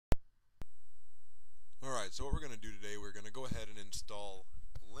Alright, so what we're going to do today, we're going to go ahead and install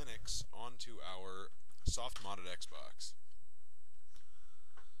Linux onto our soft modded Xbox.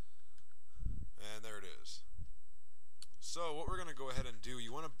 And there it is. So what we're going to go ahead and do,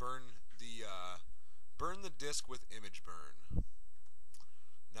 you want to burn the disk with image burn.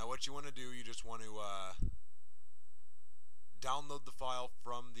 Now what you want to do, you just want to download the file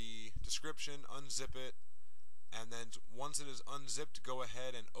from the description, unzip it, and then once it is unzipped, go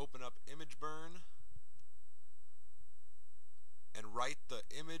ahead and open up image burn and write the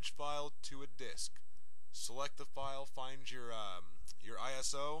image file to a disk. Select the file, find your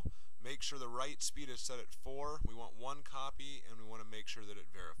ISO, make sure the write speed is set at 4. We want 1 copy, and we want to make sure that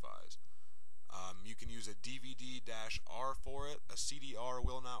it verifies. You can use a DVD-R for it. A CD-R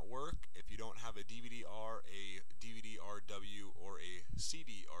will not work. If you don't have a DVD-R, a DVD-RW or a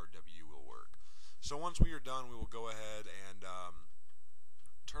CD-RW will work. So once we are done, we will go ahead and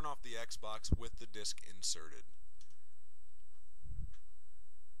turn off the Xbox with the disk inserted.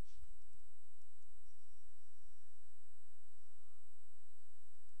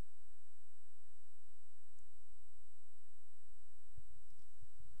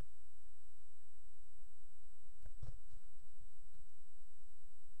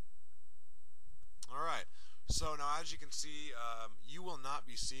 Alright, so now as you can see, you will not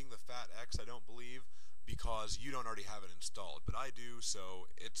be seeing the FAT-X, I don't believe, because you don't already have it installed. But I do, so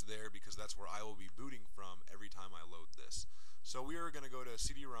it's there because that's where I will be booting from every time I load this. So we are going to go to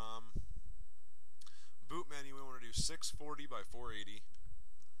CD-ROM, boot menu, we want to do 640 by 480,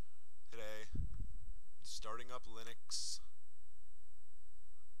 hit A, starting up Linux.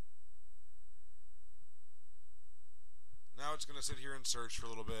 Now it's going to sit here and search for a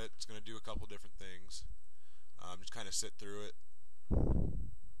little bit. It's going to do a couple different things. Just kind of sit through it.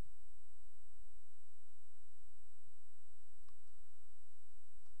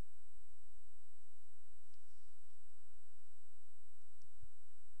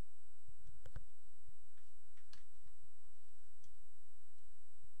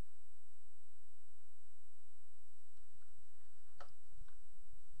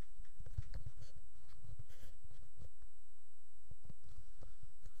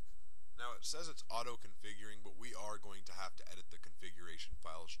 Now it says it's auto-configuring, but we are going to have to edit the configuration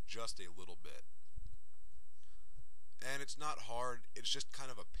files just a little bit. And it's not hard, it's just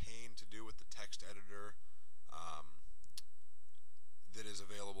kind of a pain to do with the text editor that is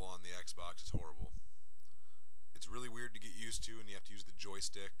available on the Xbox. It's horrible. It's really weird to get used to, and you have to use the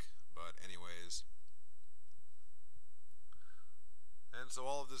joystick, but anyways. And so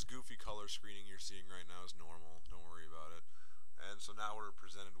all of this goofy color screening you're seeing right now is normal, don't worry about it. And so now we're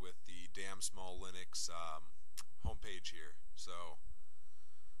presented with the Damn Small Linux homepage here. So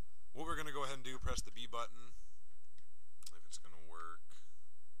what we're going to go ahead and do, press the B button, if it's going to work.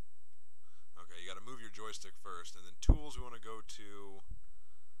 Okay, you got to move your joystick first, and then Tools we want to go to,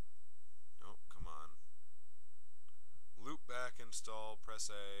 oh, come on, Loopback install, press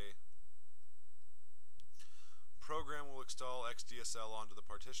A. Program will install XDSL onto the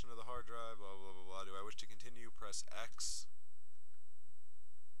partition of the hard drive, blah, blah, blah, blah. Do I wish to continue? Press X.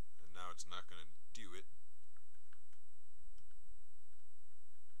 And now it's not going to do it.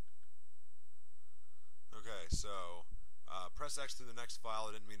 Okay, so press X to the next file.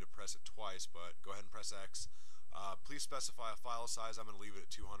 I didn't mean to press it twice, but go ahead and press X. Please specify a file size. I'm going to leave it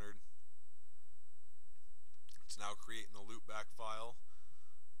at 200. It's now creating the loopback file,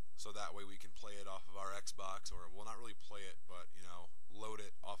 so that way we can play it off of our Xbox, or, well, not really play it, but, you know, load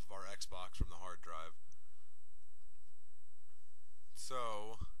it off of our Xbox from the hard drive.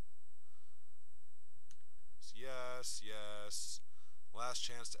 So yes, yes. Last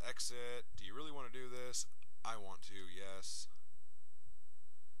chance to exit. Do you really want to do this? I want to, yes.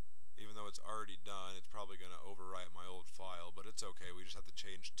 Even though it's already done, it's probably going to overwrite my old file, but it's okay. We just have to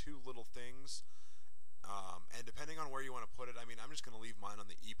change 2 little things. And depending on where you want to put it, I mean, I'm just going to leave mine on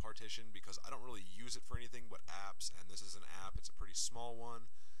the E partition because I don't really use it for anything but apps, and this is an app. It's a pretty small one.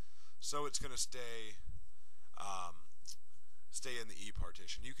 So it's going to stay in the E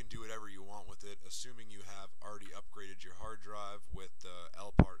partition. You can do whatever you want with it, assuming you have already upgraded your hard drive with the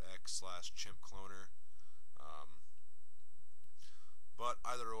LPartX/chimp cloner. But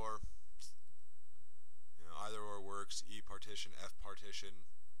either or, you know, either or works. E partition, F partition,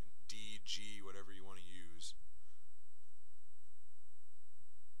 D, G, whatever you want to use.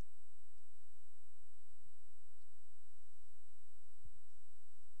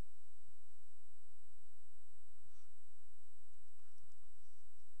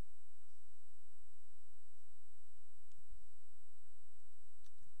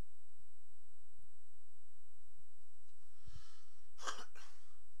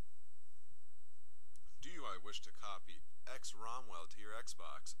 wish to copy X Romwell to your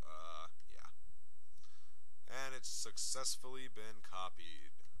Xbox. Yeah. And it's successfully been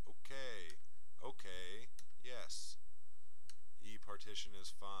copied. Okay. Okay. Yes. E partition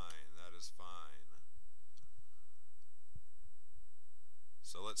is fine. That is fine.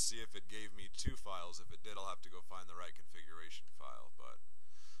 So let's see if it gave me two files. If it did, I'll have to go find the right configuration file. But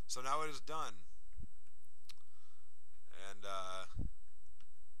so now it is done. And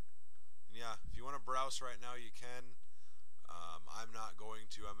yeah, if you want to browse right now, you can. I'm not going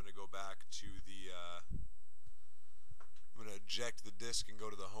to. I'm going to go back to the. I'm going to eject the disk and go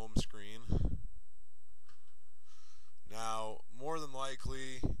to the home screen. Now, more than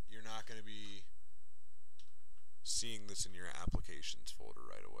likely, you're not going to be seeing this in your applications folder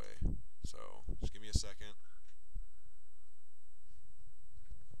right away. So, just give me a second.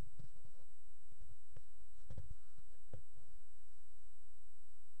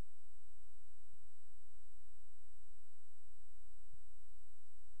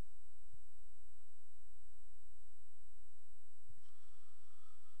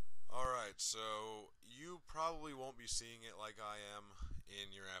 Alright, so you probably won't be seeing it like I am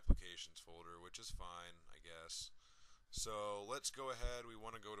in your applications folder, which is fine, I guess. So let's go ahead. We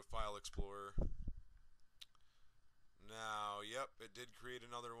want to go to File Explorer. Now, yep, it did create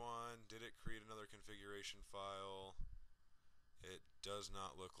another one. Did it create another configuration file? It does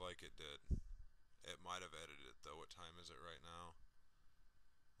not look like it did. It might have edited it though. What time is it right now?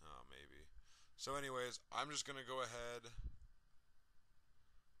 Oh, maybe. So anyways, I'm just going to go ahead.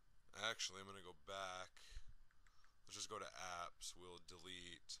 Actually, I'm going to go back. Let's just go to apps. We'll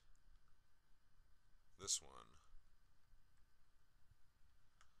delete this one.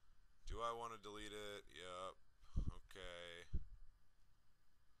 Do I want to delete it? Yep. Okay.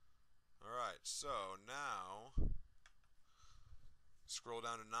 Alright, so now scroll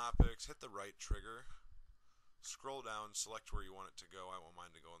down to Knoppix, hit the right trigger. Scroll down, select where you want it to go. I want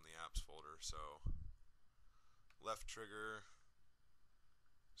mine to go in the apps folder, so left trigger,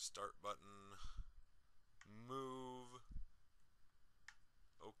 start button, move,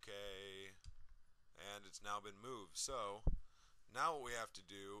 okay, and it's now been moved. So now what we have to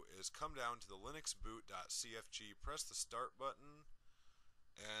do is come down to the linuxboot.cfg, press the start button,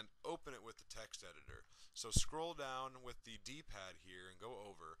 and open it with the text editor. So scroll down with the D-pad here and go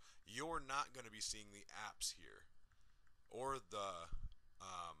over. You're not going to be seeing the apps here or the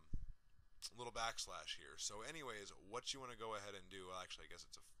little backslash here. So anyways, what you want to go ahead and do, well, actually I guess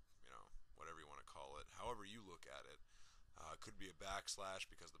it's a, whatever you want to call it, however you look at it. Could be a backslash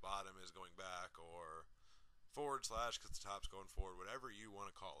because the bottom is going back, or forward slash because the top's going forward, whatever you want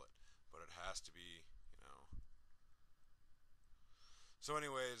to call it. But it has to be, So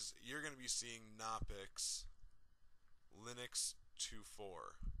anyways, you're going to be seeing Knoppix Linux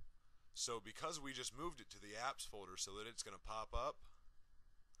 2.4. So because we just moved it to the apps folder so that it's going to pop up,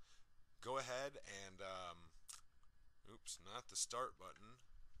 go ahead and, oops, not the start button,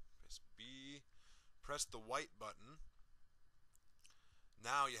 press B, press the white button.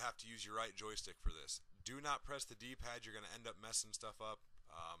 Now you have to use your right joystick for this. Do not press the D-pad, you're going to end up messing stuff up.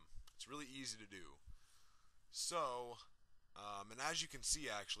 It's really easy to do. So, and as you can see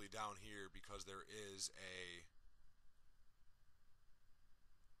actually down here, because there is a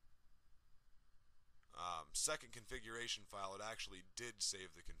second configuration file, it actually did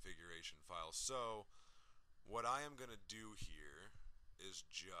save the configuration file. So what I am going to do here is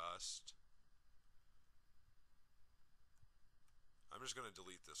I'm just going to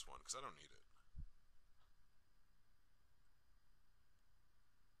delete this one because I don't need it.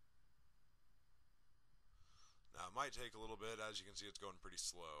 Now it might take a little bit. As you can see, it's going pretty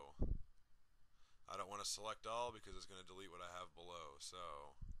slow. I don't want to select all because it's going to delete what I have below. So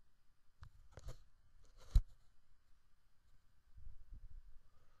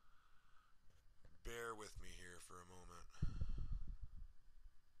bear with me here for a moment.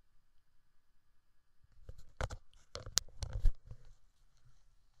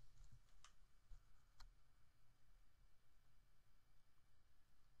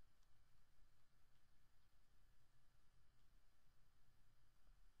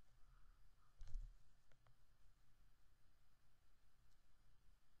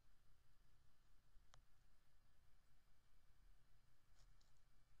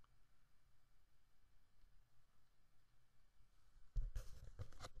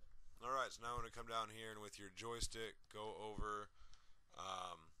 Alright, so now I'm going to come down here and with your joystick go over.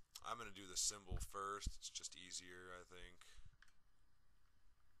 I'm going to do the symbol first. It's just easier, I think.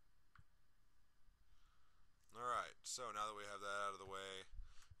 Alright, so now that we have that out of the way,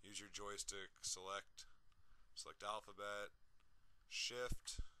 use your joystick, select alphabet,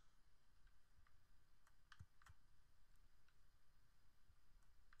 shift,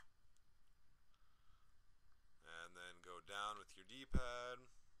 with your D-pad,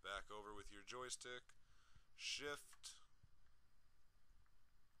 back over with your joystick, shift,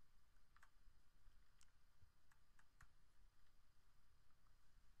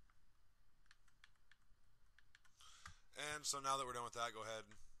 and so now that we're done with that, go ahead,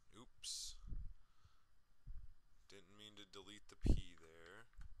 oops, didn't mean to delete the P there.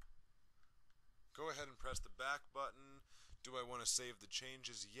 Go ahead and press the back button. Do I want to save the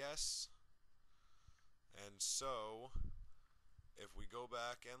changes? Yes. And so, if we go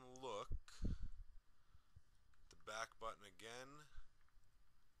back and look, the back button again,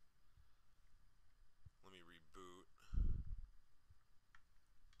 let me reboot.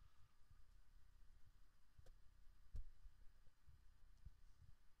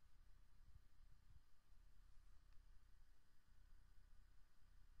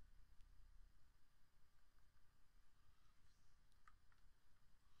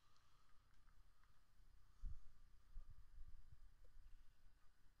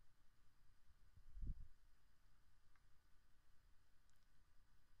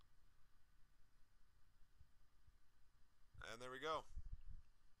 And there we go.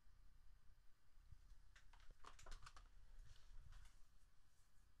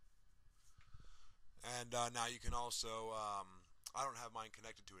 And now you can also, I don't have mine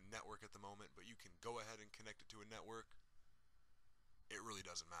connected to a network at the moment, but you can go ahead and connect it to a network. It really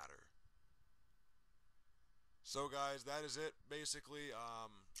doesn't matter. So guys, that is it basically.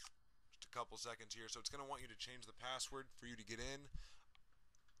 Just a couple seconds here. So it's going to want you to change the password for you to get in.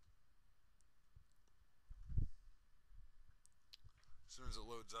 As soon as it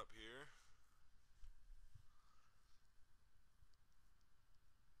loads up here.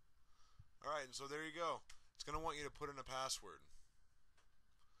 Alright, and so there you go. It's going to want you to put in a password.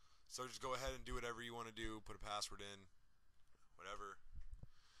 So just go ahead and do whatever you want to do. Put a password in. Whatever.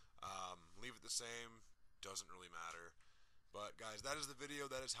 Leave it the same. Doesn't really matter. But guys, that is the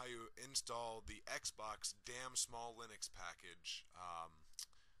video. That is how you install the Xbox Damn Small Linux package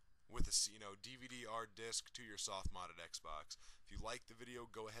with a DVD-R disc to your soft modded Xbox. If you like the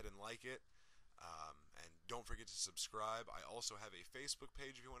video, go ahead and like it. And don't forget to subscribe. I also have a Facebook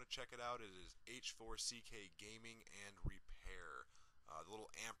page if you want to check it out. It is H4CK Gaming and Repair. The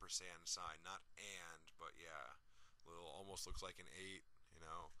little ampersand sign, not and, but yeah. Little, almost looks like an 8,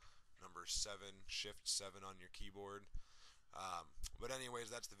 number 7, shift 7 on your keyboard. But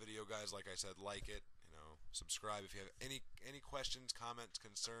anyways, that's the video, guys. Like I said, like it, subscribe. If you have any questions, comments,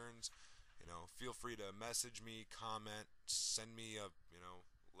 concerns, feel free to message me, comment, send me a,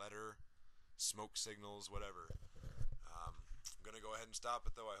 letter, smoke signals, whatever. I'm going to go ahead and stop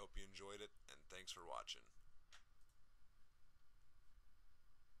it, though. I hope you enjoyed it, and thanks for watching.